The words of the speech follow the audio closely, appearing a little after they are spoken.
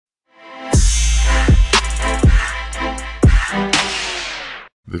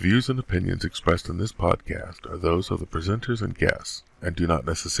The views and opinions expressed in this podcast are those of the presenters and guests, and do not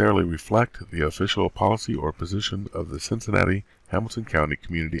necessarily reflect the official policy or position of the Cincinnati Hamilton County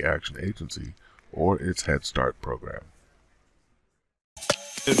Community Action Agency or its Head Start program.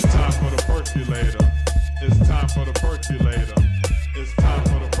 It's time for the percolator. It's time for the percolator. It's time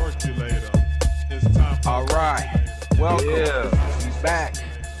for the percolator. It's time for All right. Welcome. Yeah, He's back.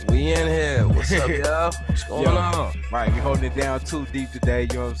 we in here. What's up, y'all? What's going on? Right, we holding it down too deep today.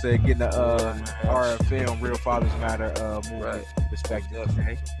 You know what I'm saying? Getting the RFM, Real Fathers Matter movement Right. perspective.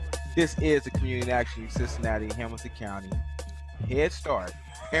 Okay. This is the Community Action Cincinnati, Hamilton County Head Start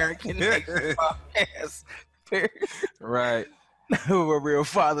Parent Connection Podcast. Right. Where Real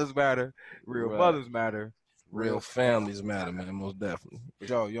Fathers Matter, Real Right. Mothers Matter, Real families matter, man, most definitely.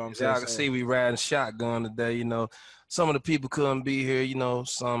 Joe, you know what I'm As saying? y'all can see, we riding shotgun today. You know, some of the people couldn't be here. You know,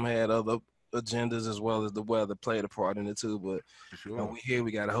 some had other agendas as well as the weather played a part in it too. But For you know, sure. we here.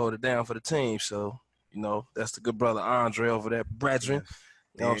 We got to hold it down for the team. So, you know, that's the good brother Andre over there, brethren.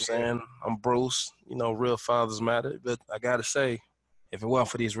 You know what I'm saying? I'm Bruce. You know, real fathers matter. But I got to say, if it wasn't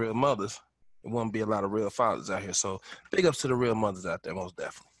for these real mothers, it wouldn't be a lot of real fathers out here. So big ups to the real mothers out there, most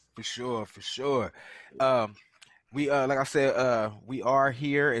definitely. For sure, for sure. We like I said, we are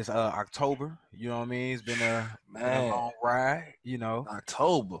here. It's October. You know what I mean? It's been a Man. long ride. You know,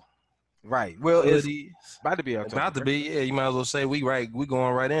 October. right? Well, it's Hoodies. about to be October. About to be, yeah. You might as well say we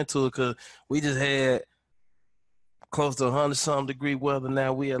going right into it because we just had close to 100-something degree weather.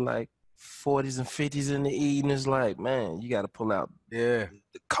 Now we are like 40s and 50s in the evening. It's like, man, you got to pull out Yeah,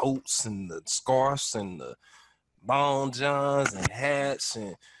 the coats and the scarves and the bone johns and hats,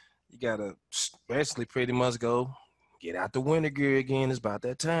 and you got to basically pretty much go get out the winter gear again. It's about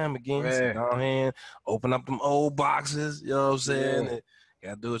that time again. Yeah. So go ahead, open up them old boxes. You know what I'm saying? Yeah. And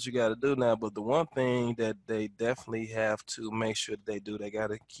got to do what you got to do now. But the one thing that they definitely have to make sure that they do, they got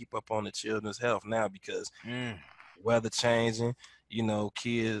to keep up on the children's health now because weather changing. You know,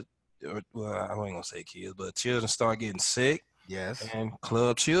 kids. Well, I ain't gonna say kids, but children start getting sick, yes, and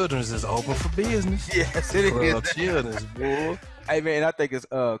Club Children's is open for business. yes, it Club is. Children's, boy. Hey man, I think it's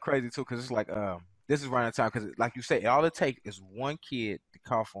crazy too because it's like this is around the time because like you say, all it takes is one kid to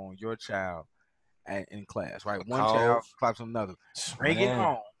cough on your child in class, right? One cough. child coughs on another, bring it Man,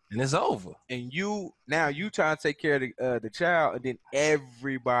 home. and it's over. And you try to take care of the child, and then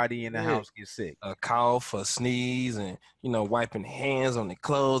everybody in the Yeah. house gets sick. A cough, a sneeze, and you know, wiping hands on their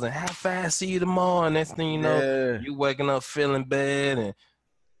clothes, and how fast see you tomorrow. And next thing you know, Yeah. you waking up feeling bad, and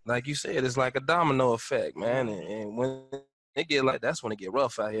like you said, it's like a domino effect, man. And when it get like that's when it get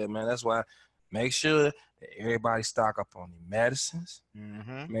rough out here, man. That's why make sure that everybody stock up on their medicines.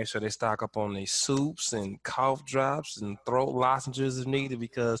 Mm-hmm. Make sure they stock up on their soups and cough drops and throat lozenges if needed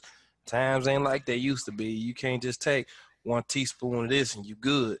because times ain't like they used to be. You can't just take 1 teaspoon of this and you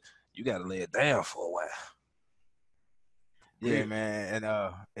good. You got to lay it down for a while. Yeah, man,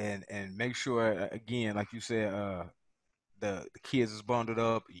 and make sure again, like you said, the kids is bundled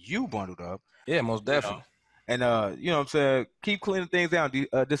up, you bundled up, Yeah, most definitely. and you know what I'm saying. Keep cleaning things down,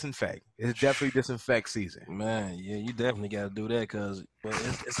 disinfect. It's definitely disinfect season. Man, yeah, you definitely got to do that because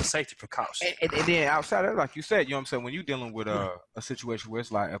it's a safety precaution. And then outside of that, like you said, you know what I'm saying, when you're dealing with a situation where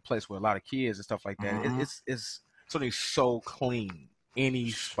it's like a place with a lot of kids and stuff like that, Mhm. it's something so clean.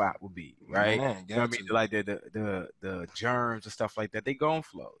 Any spot would be right. Man, You know what I got mean? to. Like the germs and stuff like that, they gon'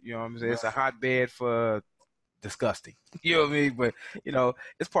 flow. You know what I'm saying? It's a hotbed for disgusting. You know what I mean? But you know,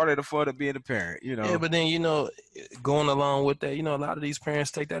 it's part of the fun of being a parent. You know. Yeah, but then, you know, going along with that, you know, a lot of these parents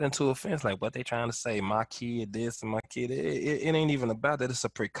take that into offense. Like, what they trying to say, my kid this and my kid, it ain't even about that. It's a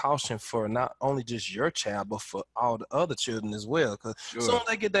precaution for not only just your child, but for all the other children as well. Because Sure. soon as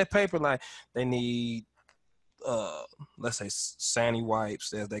they get that paper, like, they need, let's say, Sandy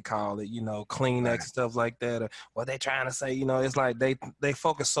wipes, as they call it, you know, Kleenex Right. and stuff like that. Or what they trying to say, you know, it's like they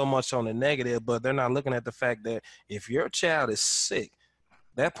focus so much on the negative, but they're not looking at the fact that if your child is sick,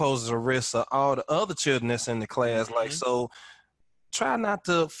 that poses a risk of all the other children that's in the class. Like, so try not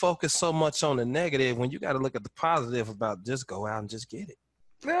to focus so much on the negative when you got to look at the positive about just go out and just get it.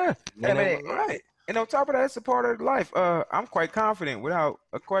 Yeah. You I know, mean, right. And on top of that, it's a part of life. I'm quite confident, without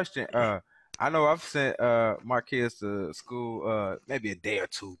a question. I know I've sent my kids to school maybe a day or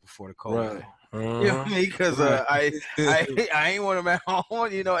two before the COVID. Right. You know what I mean? Because I ain't want them at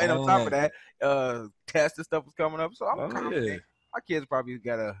home, you know. And on top of that, test and stuff was coming up, so I'm confident. Yeah. My kids probably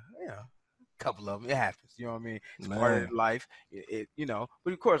got a couple of them. It happens, you know what I mean? It's part of life. You know.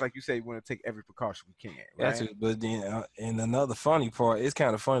 But of course, like you say, we want to take every precaution we can. Right? That's it. But then, and another funny part, it's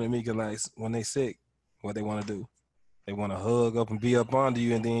kind of funny to me because, like, when they sick, what they want to do, they want to hug up and be up under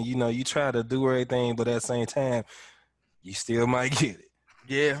you, and then, you know, you try to do everything, but at the same time, you still might get it.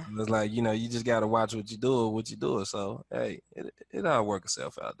 Yeah. It's like, you know, you just gotta watch what you do. So hey, it all work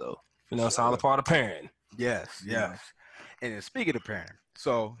itself out though. You know, it's all a part of parenting. Yes, You know. yes. And then speaking of parenting,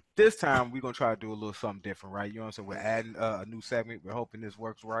 so this time we're gonna try to do a little something different, right? You know what I'm saying? We're adding a new segment. We're hoping this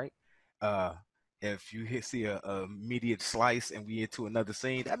works right. Uh, if you see a immediate slice and we into another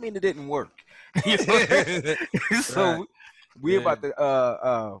scene, I mean it didn't work. You know what I'm saying? So Right. we Yeah. about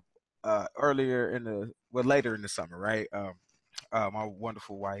to earlier in the later in the summer, right? My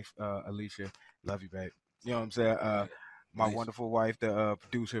wonderful wife, Alicia, love you, babe. You know what I'm saying? My Alicia. wonderful wife, the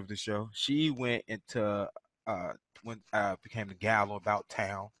producer of the show, she went into became the gal about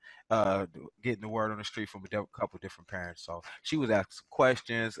town, getting the word on the street from a couple different parents. So she was asking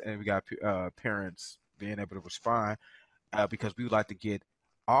questions, and we got parents being able to respond because we would like to get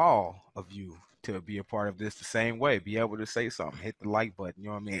all of you to be a part of this the same way, be able to say something, hit the like button, you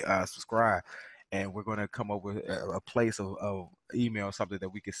know what I mean, subscribe. And we're going to come up with a place of email or something that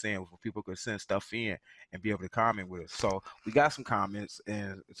we can send where people could send stuff in and be able to comment with us. So we got some comments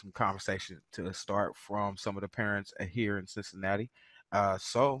and some conversation to start from some of the parents here in Cincinnati.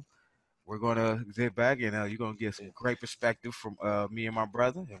 So we're going to sit back and you're going to get some great perspective from me and my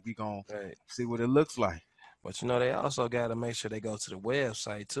brother, and we're going to Right. see what it looks like. But you know, they also got to make sure they go to the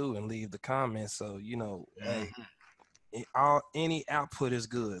website too and leave the comments. So you know, hey, any output is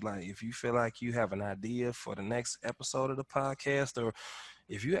good. Like if you feel like you have an idea for the next episode of the podcast, or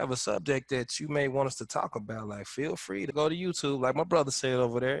if you have a subject that you may want us to talk about, like feel free to go to YouTube, like my brother said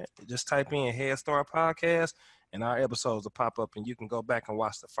over there. Just type in Head Start Podcast, and our episodes will pop up, and you can go back and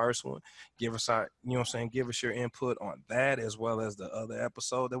watch the first one. Give us our, you know what I'm saying, give us your input on that as well as the other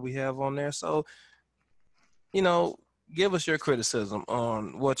episode that we have on there. So, you know, give us your criticism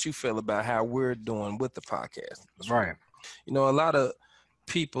on what you feel about how we're doing with the podcast. Right. You know, a lot of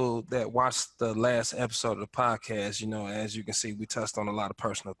people that watched the last episode of the podcast, you know, as you can see, we touched on a lot of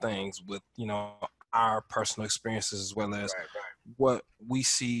personal things with, you know, our personal experiences as well as what we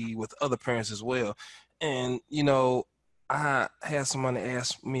see with other parents as well. And, you know, I had someone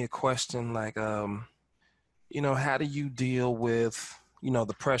ask me a question like, you know, how do you deal with, you know,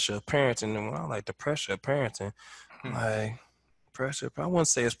 the pressure of parenting? And I like the pressure of parenting, like pressure. I wouldn't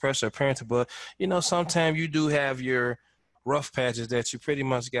say it's pressure of parenting, but you know, sometimes you do have your rough patches that you pretty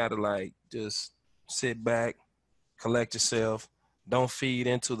much got to like just sit back, collect yourself, don't feed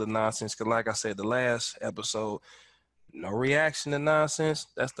into the nonsense. Cause like I said, the last episode, no reaction to nonsense.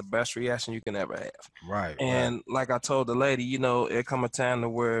 That's the best reaction you can ever have. Right. And like I told the lady, you know, it come a time to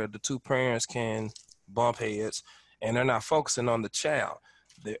where the two parents can bump heads and they're not focusing on the child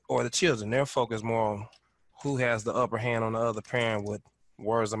or the children. They're focused more on who has the upper hand on the other parent with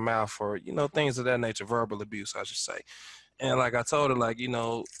words of mouth or, you know, things of that nature, verbal abuse, I should say. And like I told her, like, you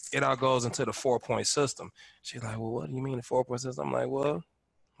know, it all goes into the 4-point system. She's like, well, what do you mean the 4-point system? I'm like, well,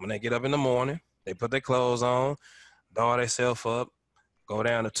 when they get up in the morning, they put their clothes on, doll themselves up, go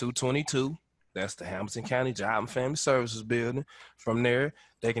down to 222. That's the Hamilton County Job and Family Services building. From there,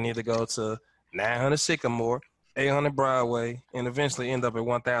 they can either go to 900 Sycamore, 800 Broadway, and eventually end up at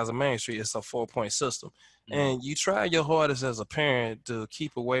 1000 Main Street. It's a 4-point system. And you try your hardest as a parent to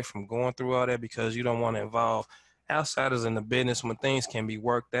keep away from going through all that because you don't want to involve outsiders in the business when things can be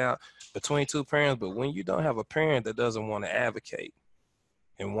worked out between two parents. But when you don't have a parent that doesn't want to advocate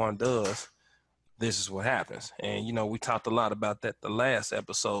and one does, this is what happens. And, you know, we talked a lot about that the last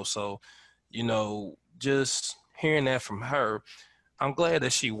episode. So, you know, just hearing that from her, I'm glad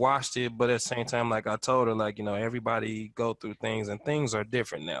that she watched it, but at the same time, like I told her, like, you know, everybody go through things and things are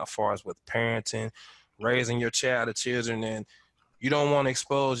different now as far as with parenting, raising your child or children, and you don't want to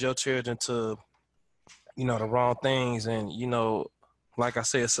expose your children to, you know, the wrong things. And, you know, like I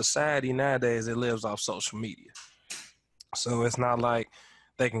said, society nowadays, it lives off social media. So it's not like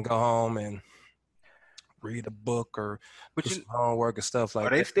they can go home and read a book or But do you, some homework and stuff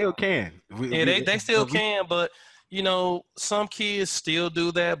like they that. still can. Yeah, they still can, but you know, some kids still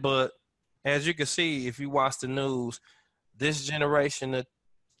do that. But as you can see, if you watch the news, this generation of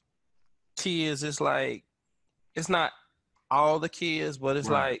kids, it's like it's not all the kids, but it's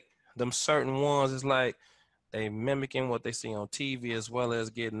Right. like them certain ones. It's like they mimicking what they see on TV as well as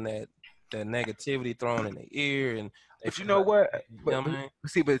getting that negativity thrown in their ear. And they But you feel know like, what? you know what I mean?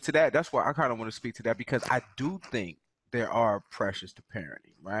 See, but to that, that's why I kind of want to speak to that because I do think there are pressures to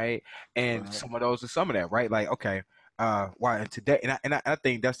parenting, right? And Right. some of those are some of that, right? Like, okay, why and today, and I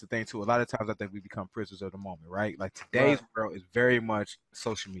think that's the thing too. A lot of times, I think we become prisoners of the moment, right? Like today's world is very much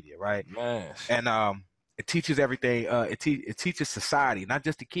social media, right? Man. And it teaches everything. It teaches society, not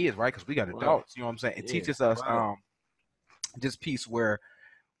just the kids, right? Because we got Right. adults. You know what I'm saying? It Yeah, teaches us right. this piece where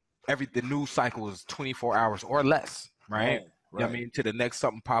the news cycle is 24 hours or less, right? Man. You know what I mean? To the next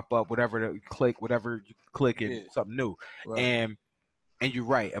something pop up, whatever you click and Yeah. something new. Right. And you're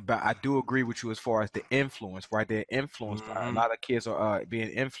right about. I do agree with you as far as the influence, right? They're influenced. A Mhm. lot of kids are being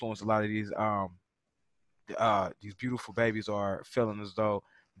influenced. A lot of these beautiful babies are feeling as though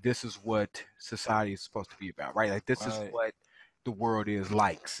this is what society is supposed to be about, right? Like this is Right. what the world is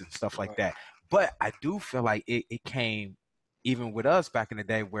likes and stuff like Right. that. But I do feel like it came even with us back in the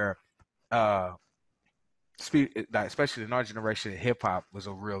day where uh like, especially in our generation, hip hop was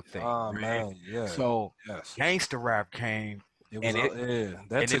a real thing, Oh right? man, yeah. So Yes. gangster rap came It was and it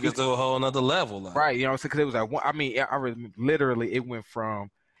that and took it us to a whole nother level. Like, right, you know, because it was like one. I mean, literally it went from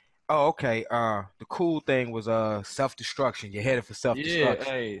oh, okay. The cool thing was self destruction. You're headed for self yeah,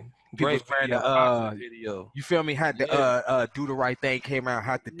 destruction. hey, People was great wearing video, awesome video. you feel me? Had the Yeah, do the right thing came out,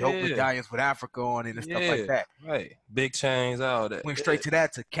 had the dope yeah, medallions with Africa on it and stuff like yeah. that. Right. Big chains, all that. Went Yeah, straight to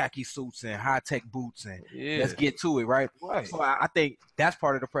that to khaki suits and high tech boots and let's yeah. get to it, right? Right. So I think that's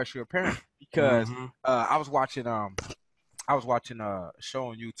part of the pressure of parents because Mm-hmm. I was watching a show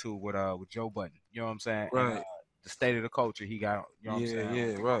on YouTube with Joe Budden. You know what I'm saying? And Right. the state of the culture he got. You know what I'm Yeah, saying?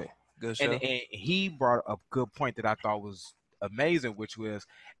 yeah, right. Good And, show. and he brought up a good point that I thought was amazing, which was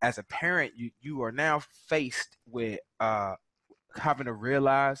as a parent, you are now faced with having to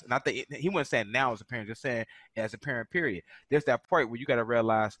realize, and I think he wasn't saying now as a parent, just saying as a parent, period. There's that point where you got to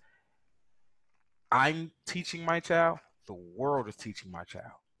realize I'm teaching my child, the world is teaching my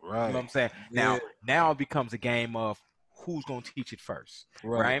child. You know Right. what I'm saying? Yeah. Now it becomes a game of who's gonna teach it first,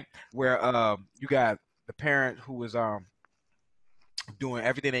 Right. right? Where you got the parent who is doing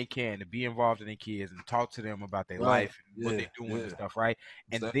everything they can to be involved in their kids and talk to them about their Right. life and what Yeah. they're doing and Yeah. stuff, right?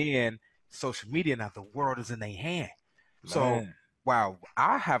 And Exactly. then social media, now the world is in their hand. So Man. wow,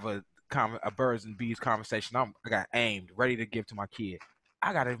 I have a birds and bees conversation. I got aimed, ready to give to my kid.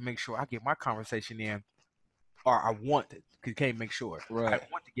 I got to make sure I get my conversation in, or I want to. Can't make sure. I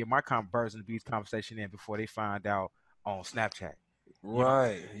Right. want to get my birds and bees conversation in before they find out on Snapchat. You know,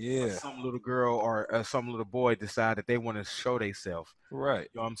 Right. or Yeah. some little girl or some little boy decide that they want to show themselves. Right.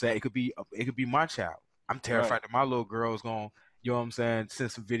 You know what I'm saying? It could be my child. I'm terrified Right. that my little girl is going, you know what I'm saying,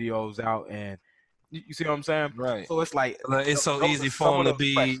 send some videos out and you see what I'm saying? Right. So it's like Like, it's so those easy are for some them of to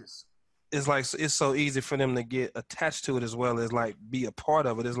those be. pressures. It's like it's so easy for them to get attached to it as well as like be a part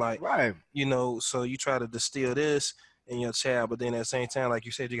of it. It's like, Right. you know, so you try to distill this in your child, but then at the same time, like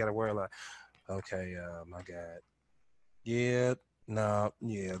you said, you got to worry like, okay, my God, yeah, no,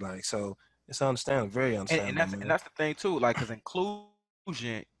 yeah, like so. It's understandable, very understandable, And man. that's the thing too, like because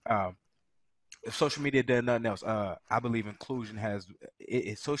inclusion, if social media does nothing else, I believe inclusion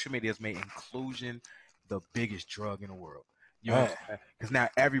social media has made inclusion the biggest drug in the world. You know what I'm Man, saying? Because now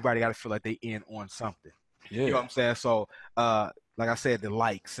everybody got to feel like they in on something. You know what yeah, I'm saying? So, like I said, the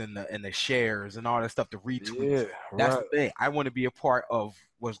likes and the shares and all that stuff, the retweets. yeah, That's right, the thing. I want to be a part of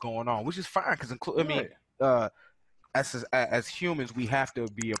what's going on, which is fine because I mean, right, as humans, we have to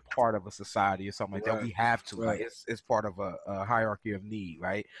be a part of a society or something like that. right, We have to, like right. it's part of a hierarchy of need,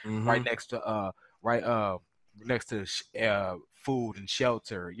 right? Mm-hmm. Right next to right next to food and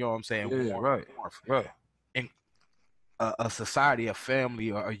shelter. You know what I'm saying? Yeah, right, Warmth. right, And a society, a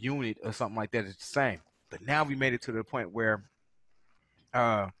family, or a unit, or something like that is the same. But now we made it to the point where,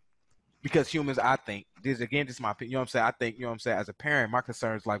 because humans, I think this is my opinion. You know what I'm saying? I think you know what I'm saying. As a parent, my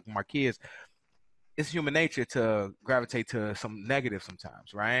concerns like with my kids, it's human nature to gravitate to some negative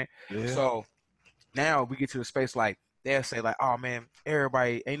sometimes, right? yeah, So now we get to the space like they'll say like, oh man,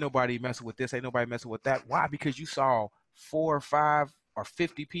 everybody ain't nobody messing with this, ain't nobody messing with that. Why? Because you saw 4 or 5 or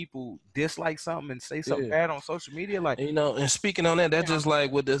 50 people dislike something and say something yeah. bad on social media. Like, And, you know, and speaking on that, that's yeah, just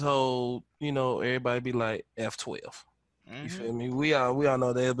like with this whole, you know, everybody be like F12. You feel me? We all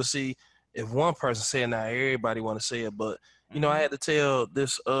know that, but see, if one person say it now, everybody want to say it. But you know, I had to tell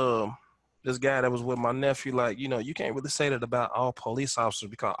this guy that was with my nephew, like, you know, you can't really say that about all police officers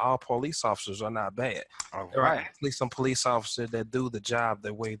because all police officers are not bad. all There are right, actually some police officers that do the job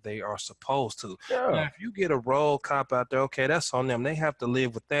the way they are supposed to. Now, yeah, if you get a road cop out there, okay, that's on them. They have to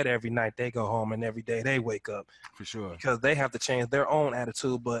live with that every night they go home and every day they wake up for sure. because they have to change their own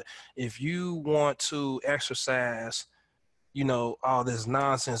attitude. But if you want to exercise, you know, all this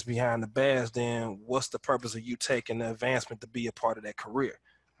nonsense behind the badge, then what's the purpose of you taking the advancement to be a part of that career?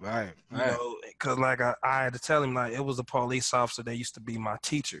 Right, You right. know, because like I had to tell him, like, it was a police officer that used to be my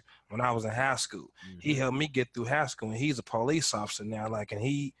teacher when I was in high school. He helped me get through high school, and he's a police officer now, like, and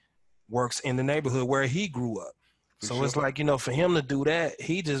he works in the neighborhood where he grew up. For So sure. it's like, you know, for him to do that,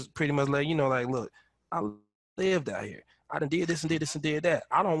 he just pretty much like, you know, like, look, I lived out here. I done did this and did this and did that.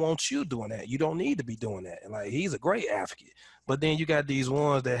 I don't want you doing that. You don't need to be doing that. And like, he's a great advocate. But then you got these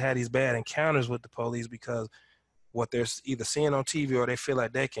ones that had these bad encounters with the police because what they're either seeing on TV, or they feel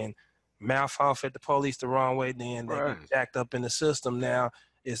like they can mouth off at the police the wrong way, then they Right. get jacked up in the system. Now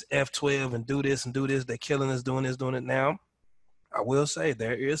it's F12 and do this and do this. They're killing us, doing this, doing it. Now, I will say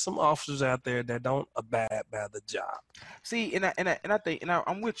there is some officers out there that don't abide by the job. See, and I think, and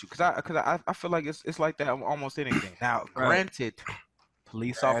I'm with you, because I feel like it's like that on almost anything. Now, Right. granted,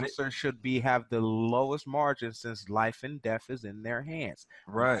 police Granted. officers should have the lowest margin, since life and death is in their hands.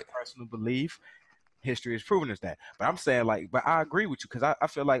 Right. My personal belief, history has proven us that. But I'm saying, like, but I agree with you, because I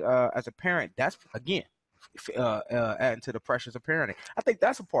feel like as a parent, that's again adding to the pressures of parenting. I think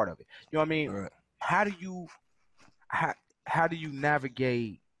that's a part of it. You know what I mean? Right. How do you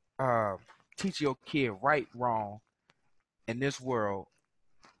navigate teach your kid right, wrong in this world,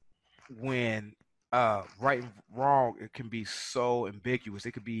 when right and wrong, it can be so ambiguous,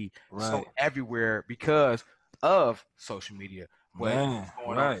 it could be so Right. everywhere because of social media, what Man, is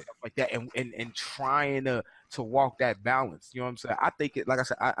going on, right. stuff like that, and trying to walk that balance. You know what I'm saying? I think it, like I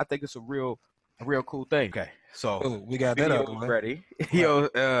said, I think it's a real cool thing. Okay, so Ooh, we got that out the video's way. ready. Yo,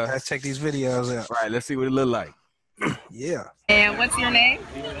 Let's check these videos out. right, let's see what it look like. Yeah. And what's your name?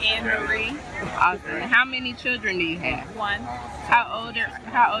 Anne Marie, Awesome. How many children do you have? one. How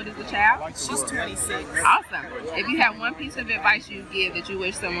old is the child? She's 26. Awesome. If you have one piece of advice you give that you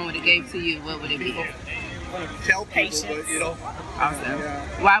wish someone would have gave to you, what would it be? Patience. Awesome.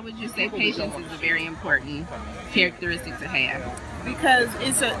 Why would you say patience is a very important characteristic to have? Because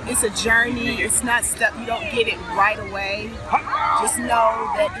it's a journey. It's not stuff, you don't get it right away. Just know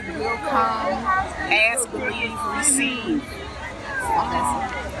that it will come. Ask, believe, receive.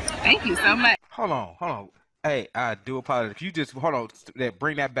 Thank you so much. Hold on. Hey, I do apologize. If you just hold on,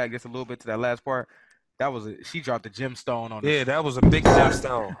 bring that back just a little bit to that last part. That was she dropped the gemstone on us. Yeah, that was a big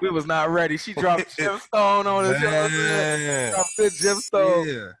gemstone. We was not ready. She dropped gemstone on us. Man. Dropped the gemstone.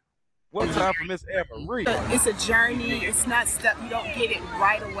 Yeah. One time for Miss Anne Marie. It's a journey. It's not stuff, you don't get it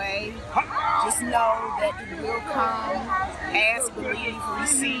right away. Just know that it will come. Ask, believe,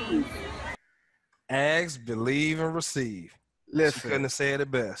 receive. Ask, believe, and receive. She Listen, couldn't have said it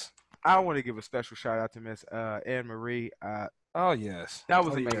best. I want to give a special shout out to Miss Anne Marie. Oh, yes. That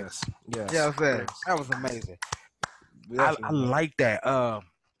was Oh, amazing. yes. Yes. Yeah, I'm saying Yes. that was amazing. I Definitely. like that.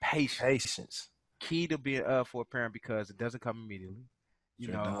 Patience. Patience. Key to being for a parent, because it doesn't come immediately. You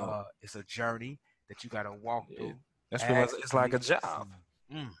Sure know, don't. it's a journey that you got to walk Yeah. through. That's pretty much, Ask, it's like a believe, job.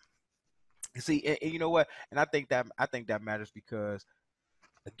 receive. You see, and you know what? And I think that matters, because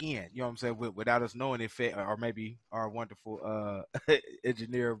again, you know what I'm saying, without us knowing if it, or maybe our wonderful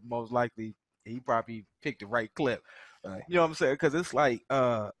engineer, most likely he probably picked the right clip. Right. You know what I'm saying? Because it's like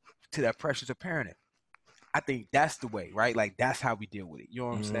to that pressures of parenting. I think that's the way, right? Like that's how we deal with it. You know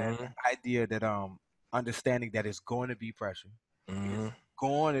what I'm saying? Mhm. The idea that understanding that it's going to be pressure, Mhm.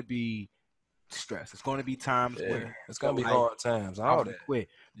 going to be stress. It's going to be times Yeah. where It's going to be like, hard times. I All want that. to quit.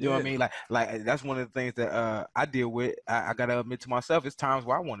 You know what I mean? Like that's one of the things that I deal with. I gotta admit to myself, it's times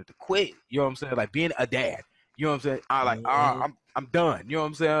where I wanted to quit. You know what I'm saying? Like being a dad. You know what I'm saying? I'm done. You know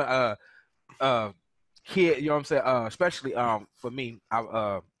what I'm saying? Kid. You know what I'm saying? Especially for me,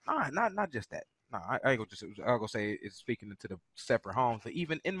 not just that. No, I ain't gonna just. I gonna say it's speaking into the separate homes, but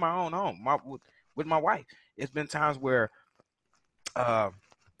even in my own home, with my wife, it's been times where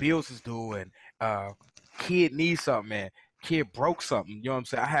bills is due and kid needs something, and kid broke something. You know what I'm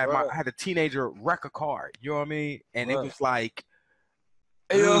saying? I had a teenager wreck a car. You know what I mean? And it Right. was like,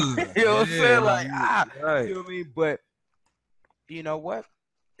 you know what I'm saying? Like right. you know what I mean? But you know what?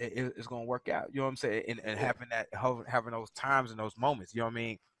 It's gonna work out. You know what I'm saying? And having those times and those moments. You know what I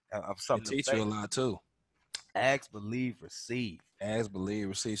mean? Of It something to teach you a say. lot too. Ask, believe, receive. Ask, believe,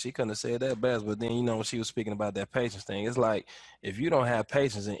 receive. She couldn't have said that best, but then when she was speaking about that patience thing, it's like if you don't have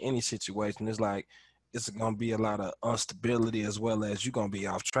patience in any situation, it's like it's gonna be a lot of instability, as well as you're gonna be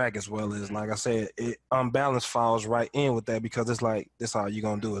off track, as well as, like I said, unbalance falls right in with that, because it's like this all you're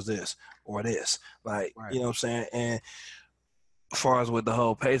gonna do is this or this. Like, Right. you know what I'm saying? And as far as with the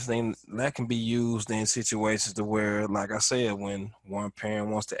whole pace thing, that can be used in situations to where, like I said, when one parent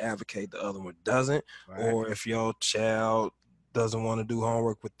wants to advocate, the other one doesn't, Right. or if your child doesn't want to do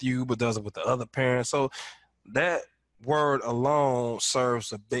homework with you but does it with the other parent. So that word alone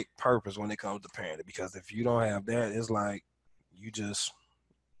serves a big purpose when it comes to parenting, because if you don't have that, it's like you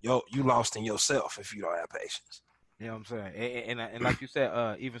lost in yourself if you don't have patience. You know what I'm saying? And like you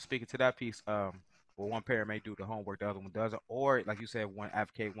said, even speaking to that piece, well, one parent may do the homework, the other one doesn't, or like you said, one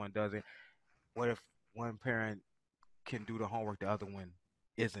advocate, one doesn't. What if one parent can do the homework, the other one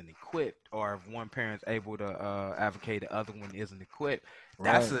isn't equipped, or if one parent's able to advocate, the other one isn't equipped?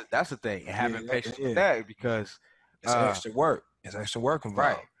 That's Right. that's the thing, and having Yeah, patience yeah. with that, because It's extra work. It's extra work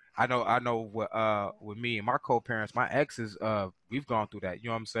involved. right. I know with me and my co-parents, my exes, we've gone through that. You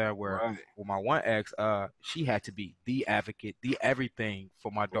know what I'm saying? Where Right. with my one ex, she had to be the advocate, the everything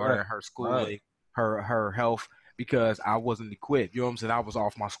for my daughter and her schooling, her health, because I wasn't equipped. You know what I'm saying? I was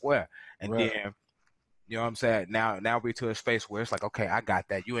off my square, and then. You know what I'm saying? Now we're to a space where it's like, okay, I got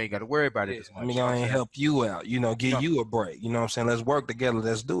that. You ain't got to worry about it as much. Let me go and help you out. Give you a break. You know what I'm saying? Let's work together.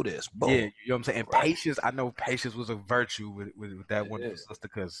 Let's do this. Boom. Yeah, you know what I'm saying? And patience, I know patience was a virtue with that wonderful sister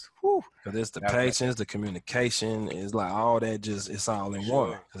because, it's the patience, the communication. It's like all that it's all in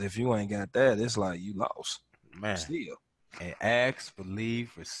one. Because if you ain't got that, it's like you lost. Man. Still. And ask,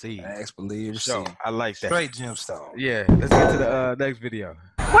 believe, receive. Ask, believe, receive. I like that. Straight gemstone. Yeah. Let's get to the next video.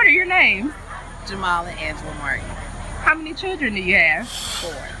 What are your names? Jamal and Angela Martin. How many children do you have?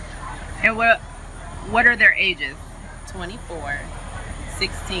 4. And what are their ages? 24,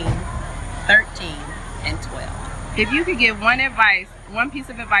 16, 13, and 12. If you could give one piece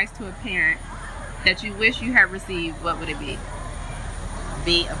of advice to a parent that you wish you had received, what would it be?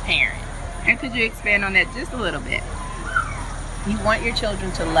 Be a parent. And could you expand on that just a little bit? You want your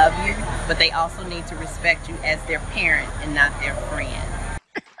children to love you, but they also need to respect you as their parent and not their friend.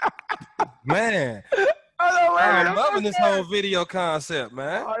 Man, I'm loving this whole video concept,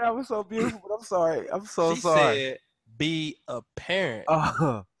 man. Oh, that was so beautiful, but I'm sorry. I'm so she sorry. Said, be a parent.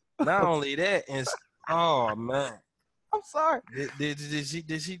 Not only that, oh man, I'm sorry. Did she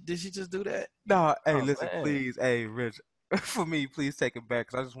just do that? No, hey, listen, please, hey, Rich, for me, please take it back,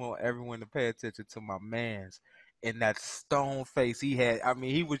 because I just want everyone to pay attention to my man's. In that stone face he had, I mean,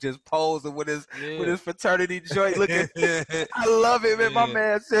 he was just posing with his fraternity joint looking. I love it, man. My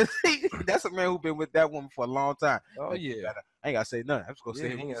man says that's a man who been with that woman for a long time. Oh yeah, I ain't gotta say nothing. I'm just gonna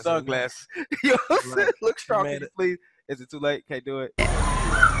say him with sunglasses. You know what I'm saying? Look strong, please. Is it too late? Can't do it.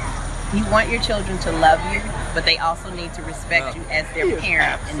 You want your children to love you, but they also need to respect you as their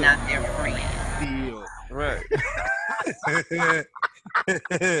parent and not their friend. Right.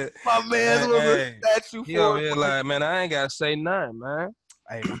 My man was a statue for it. Like, man, I ain't gotta say nothing, man.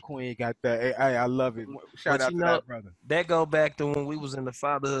 Hey, my queen got that. Hey, I love it. Shout out to that brother. That go back to when we was in the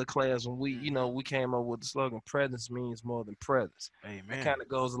fatherhood class when we came up with the slogan "Presence means more than presence." Amen. It kind of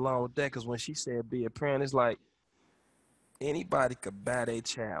goes along with that, because when she said be a parent, it's like anybody could buy their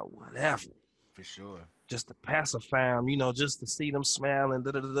child whatever. For sure. Just to pacify them, just to see them smiling,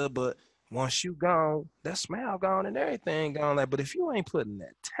 but once you gone, that smile gone and everything gone. But if you ain't putting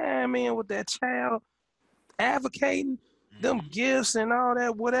that time in with that child, advocating them gifts and all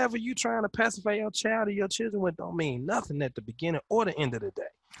that, whatever you trying to pacify your child or your children with, don't mean nothing at the beginning or the end of the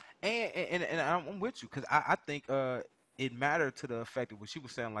day. And I'm with you, because I think it mattered to the effect of what she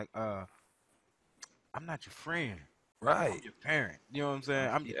was saying, like, I'm not your friend. Right. I'm your parent. You know what I'm saying?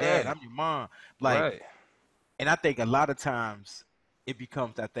 I'm your dad. I'm your mom. Like, right. And I think a lot of times it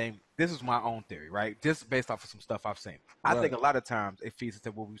becomes that thing. This is my own theory, right? Just based off of some stuff I've seen. I think a lot of times it feeds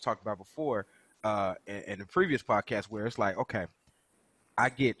into what we talked about before in the previous podcast, where it's like, okay, I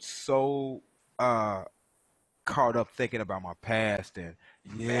get so caught up thinking about my past and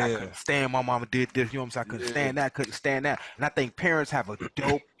man, I couldn't stand my mama did this, you know what I'm saying? I couldn't stand that, couldn't stand that. And I think parents have a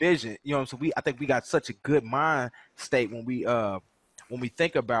dope vision, you know what I'm saying? I think we got such a good mind state when we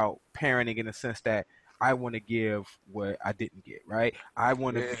think about parenting, in the sense that I want to give what I didn't get, right? I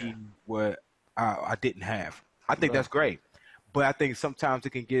want to be what I didn't have. I think that's great. But I think sometimes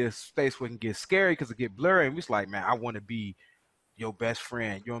it can get a space where it can get scary because it get blurry. And it's like, man, I want to be your best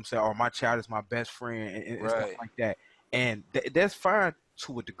friend. You know what I'm saying? Or my child is my best friend and stuff like that. And that's fine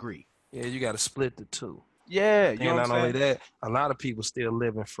to a degree. Yeah, you got to split the two. Yeah. You know not only that, a lot of people still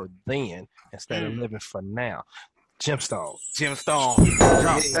living for then instead of living for now. Gemstone.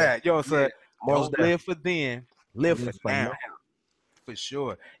 Drop that. You know what I'm saying? Don't live for then, live for now. For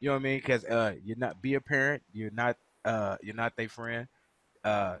sure. You know what I mean? Because you're not be a parent. You're not their friend.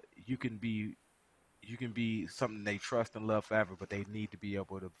 You can be something they trust and love forever, but they need to be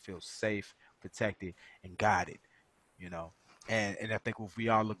able to feel safe, protected, and guided. You know. And I think if we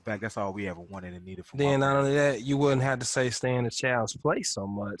all look back, that's all we ever wanted and needed. Then not only that, you wouldn't have to say stay in the child's place so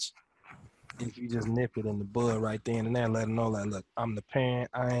much. If you just nip it in the bud right then and there, let them know, like, look, I'm the parent.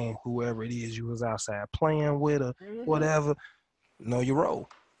 I ain't whoever it is you was outside playing with or whatever. Know your role.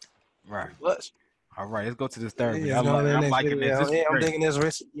 Right. Plus. All right, let's go to this third video. I'm liking this. I'm digging this,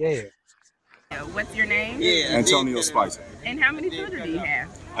 Rich. Yeah. What's your name? Antonio Spicer. And how many children do you have?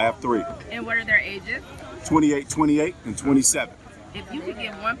 I have 3. And what are their ages? 28, 28, and 27. If you could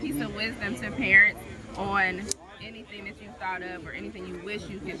give one piece of wisdom to parents on anything that you thought of or anything you wish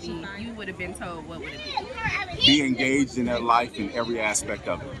you could be, you would have been told, what would it be? Be engaged in their life in every aspect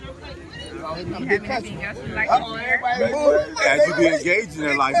of it. Do you have anything else you'd like to share? As you be engaged in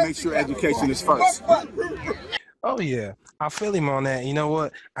their life, make sure education is first. Oh yeah, I feel him on that. You know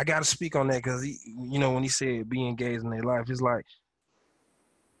what? I got to speak on that because when he said be engaged in their life, it's like,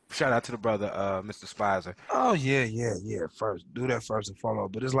 Shout out to the brother, Mr. Spicer. oh yeah. First, do that first and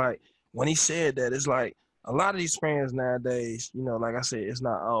foremost. But it's like when he said that, it's like a lot of these parents nowadays. Like I said, it's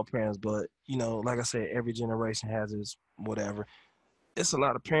not all parents, but like I said, every generation has its whatever. It's a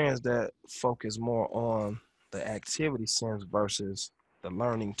lot of parents that focus more on the activity sense versus the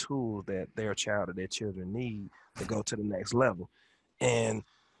learning tools that their child or their children need to go to the next level. And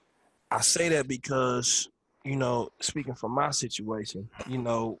I say that because, speaking from my situation,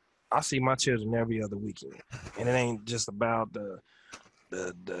 I see my children every other weekend. And it ain't just about the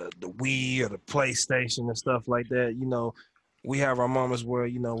Wii or the PlayStation and stuff like that. We have our moments where,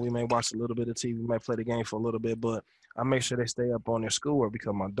 we may watch a little bit of TV, we might play the game for a little bit, but I make sure they stay up on their schoolwork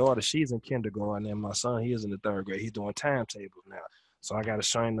because my daughter, she's in kindergarten, and my son, he is in the 3rd grade. He's doing timetables now. So I got to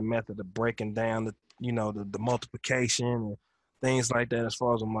show him the method of breaking down the multiplication and things like that. As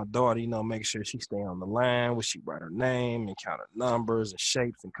far as with my daughter, making sure she stay on the line, where she write her name and count her numbers and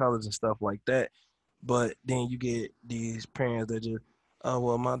shapes and colors and stuff like that. But then you get these parents that just, oh,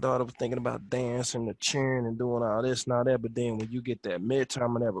 well, my daughter was thinking about dancing and cheering and doing all this and all that. But then when you get that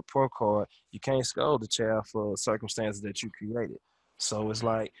midterm and that report card, you can't scold the child for circumstances that you created. So it's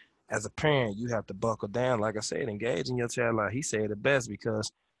like, as a parent, you have to buckle down. Like I said, engage in your child. Like he said it best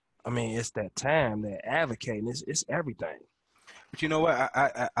because, it's that time, that advocating. It's everything. But you know what?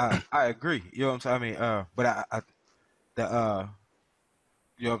 I agree. You know what I'm saying? You know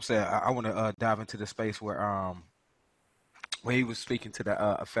what I'm saying? I want to dive into the space where he was speaking to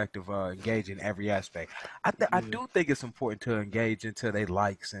the effect of engaging in every aspect. I do think it's important to engage into their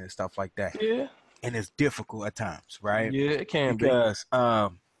likes and stuff like that. Yeah. And it's difficult at times, right? Yeah, it can be. Because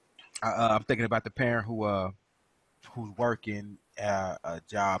I'm thinking about the parent who's working a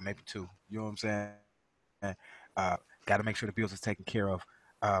job, maybe 2. You know what I'm saying? Got to make sure the bills is taken care of.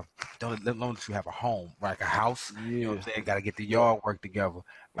 Don't let alone that you have a home, like a house. Yeah. You know what I'm saying? Got to get the yard work together.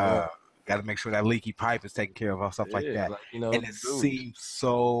 Got to make sure that leaky pipe is taken care of, or stuff like that. Like, and it seems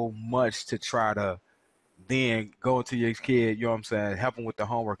so much to try to then go into your kid, you know what I'm saying, help them with the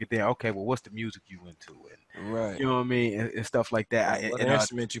homework, and then, okay, well, what's the music you into? And, right. You know what I mean? And stuff like that. What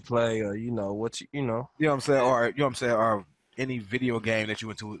instrument you play, or, what you know. You know what I'm saying? Or, you know what I'm saying? Or any video game that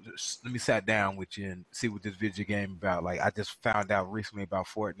you into. Let me sat down with you and see what this video game about. Like, I just found out recently about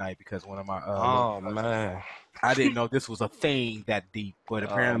Fortnite because one of my man, I didn't know this was a thing that deep, but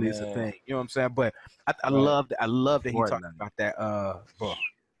apparently it's a thing. You know what I'm saying? But I love that he talked about that. Book.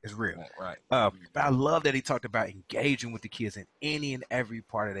 It's real. Right. But I love that he talked about engaging with the kids in any and every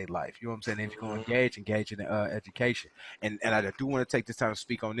part of their life. You know what I'm saying? And if you're going to engage in education. And I do want to take this time to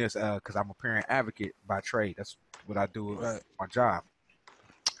speak on this because I'm a parent advocate by trade. That's what I do with my job.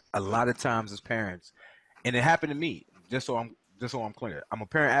 A lot of times as parents, and it happened to me, just so I'm clear, I'm a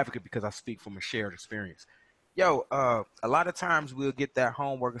parent advocate because I speak from a shared experience. A lot of times we'll get that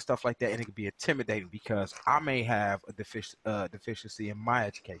homework and stuff like that, and it can be intimidating because I may have a deficiency in my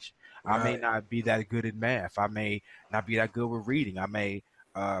education. Right. I may not be that good at math. I may not be that good with reading. I may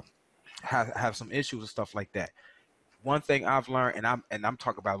have some issues and stuff like that. One thing I've learned, and I'm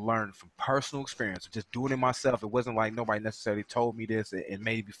talking about learning from personal experience, just doing it myself. It wasn't like nobody necessarily told me this and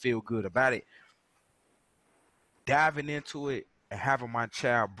made me feel good about it. Diving into it and having my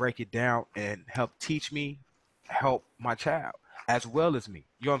child break it down and help teach me. Help my child as well as me.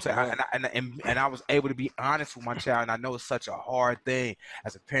 You know what I'm saying? And I was able to be honest with my child. And I know it's such a hard thing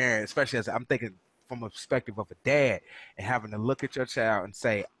as a parent, especially as I'm thinking from a perspective of a dad and having to look at your child and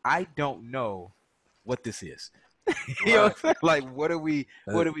say, I don't know what this is. You know what I'm saying? Like, what are we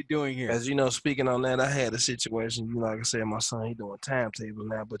doing here? As speaking on that, I had a situation, like I said, my son, he doing timetable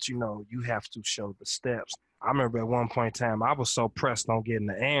now, but you have to show the steps. I remember at one point in time, I was so pressed on getting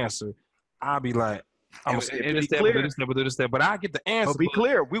the answer. I'll be like, I'm going to say this step, but I get the answer. But be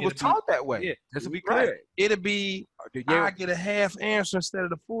clear, we were taught that way. Yeah, just to be clear. It'll be, I get a half answer instead of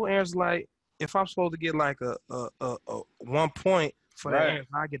the full answer. Like, if I'm supposed to get like a 1 point for the answer,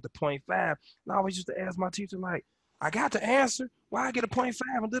 I get the 0.5. And I always used to ask my teacher, like, I got the answer. Why I get a 0.5?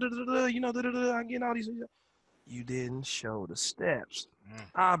 And I get all these. You didn't show the steps.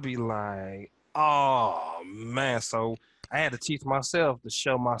 I'll be like, oh, man. So I had to teach myself to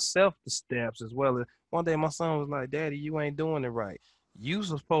show myself the steps as well. One day my son was like, Daddy, you ain't doing it right. You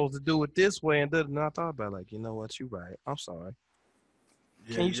supposed to do it this way. And I thought about it, like, you know what? You right. I'm sorry.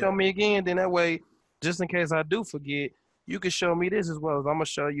 Can you show me again? Then that way just in case I do forget, you can show me this as well as I'm gonna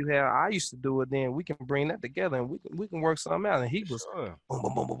show you how I used to do it. Then we can bring that together and we can work something out. And he was Sure. boom,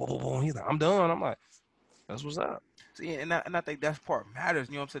 boom, boom, boom, boom, boom, boom. He's like, I'm done. I'm like, that's what's up. See, and I think that's part matters.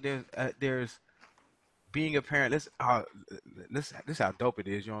 You know what I'm saying? There's being a parent. This how dope it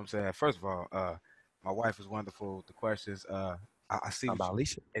is. You know what I'm saying? First of all, my wife is wonderful. The questions, I see How what about you,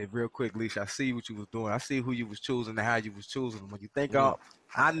 Alicia? and real quick, Leisha, I see what you was doing. I see who you was choosing and how you was choosing. When you think Yeah. of,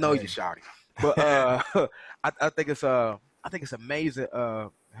 I know you, Yeah. shawty. But I think it's amazing.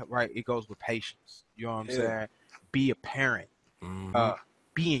 Right, it goes with patience. You know what I'm Yeah. saying? Be a parent. Mhm.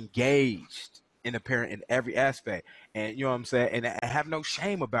 Be engaged in a parent in every aspect, and you know what I'm saying. And I have no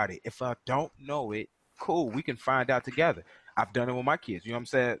shame about it. If I don't know it, cool, we can find out together. I've done it with my kids. You know what I'm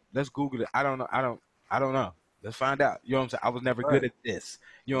saying? Let's Google it. I don't know. I don't know. Let's find out. You know what I'm saying? I was never good Right. at this.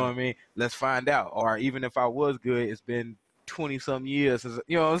 You know what I mean? Let's find out. Or even if I was good, it's been 20 some years since,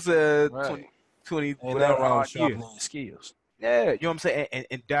 you know what I'm saying? Right. 20 Ain't whatever nothing wrong with odd years. sharpening your skills. Yeah, you know what I'm saying,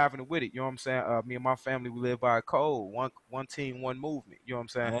 and diving with it. You know what I'm saying. Me and my family, we live by a code: one team, one movement. You know what I'm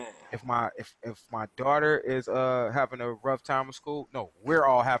saying. Man. If my daughter is having a rough time in school, no, we're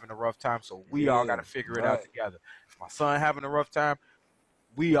all having a rough time, so we all got Yeah. to figure it out Right. together. If my son having a rough time,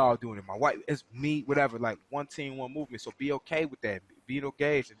 we all doing it. My wife, it's me, whatever. Like one team, one movement. So be okay with that. Be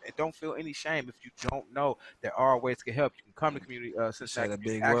engaged, and don't feel any shame if you don't know. There are ways to help. You can come to community You Cincinnati said a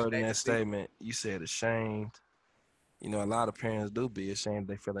Community big Action word in that Agency. statement. You said ashamed. You know, a lot of parents do be ashamed.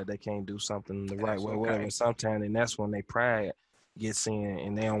 They feel like they can't do something the right That's way, whatever. okay. Sometimes, and that's when they pride gets in,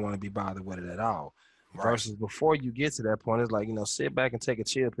 and they don't want to be bothered with it at all. Right. Versus before you get to that point, it's like, you know, sit back and take a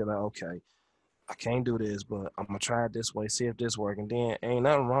chill pill. Like, okay, I can't do this, but I'm gonna try it this way, see if this works. And then ain't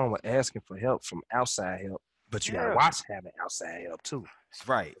nothing wrong with asking for help from outside help, but you gotta Yeah. watch having outside help too. That's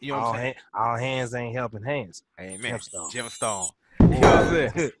right. You know what I'm saying. All hands ain't helping hands. Amen. Gemstone. Gemstone. You know what I'm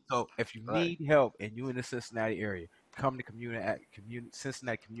Right. saying? So if you Right. need help and you in the Cincinnati area, come to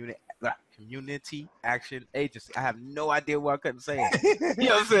Cincinnati Community Action Agency. I have no idea why I couldn't say it. You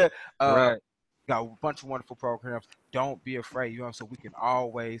know what I'm saying? Right. Got a bunch of wonderful programs. Don't be afraid. You know what I'm saying? We can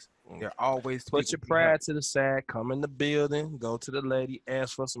always. There are always Put people your who can help. pride to the side. Come in the building. Go to the lady.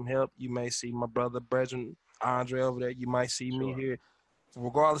 Ask for some help. You may see my brother Brethren Andre over there. You might see me Sure. here.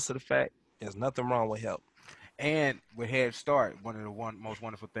 Regardless of the fact, there's nothing wrong with help. And with Head Start, one of the most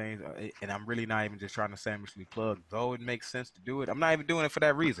wonderful things, and I'm really not even just trying to shamelessly plug, though it makes sense to do it. I'm not even doing it for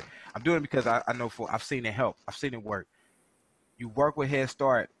that reason. I'm doing it because I know I've seen it help. I've seen it work. You work with Head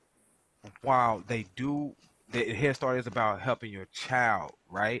Start while they do. The Head Start is about helping your child,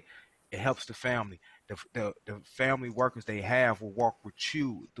 right? It helps the family. The family workers they have will walk with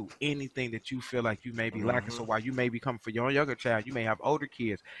you through anything that you feel like you may be lacking. So while you may be coming for your younger child, you may have older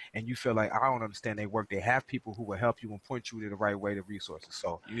kids, and you feel like I don't understand their work. They have people who will help you and point you to the right way to resources.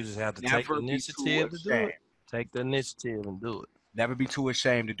 So You just have to take never the be initiative too to do it. ashamed. Take the initiative and do it. Never be too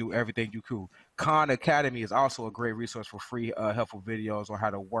ashamed to do everything you could. Khan Academy is also a great resource for free, helpful videos on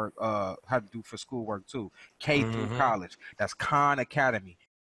how to work, how to do for schoolwork too. K through college. That's Khan Academy.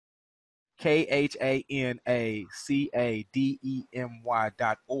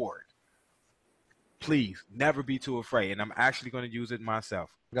 KHANACADEMY.org. Please never be too afraid, and I'm actually going to use it myself.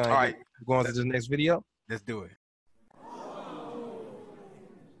 All All right, going to the next video. let's do it.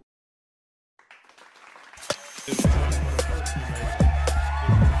 It's time for the percolator.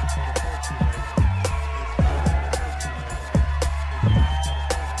 It's time for the percolator.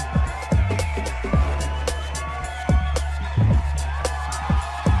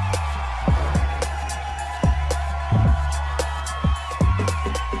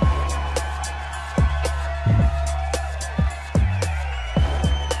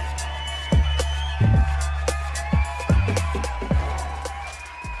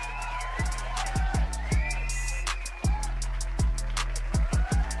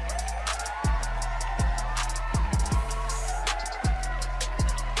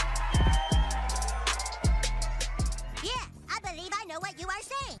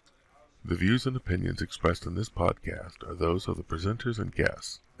 The views and opinions expressed in this podcast are those of the presenters and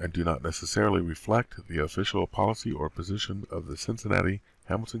guests, and do not necessarily reflect the official policy or position of the Cincinnati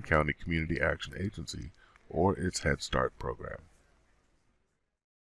Hamilton County Community Action Agency or its Head Start program.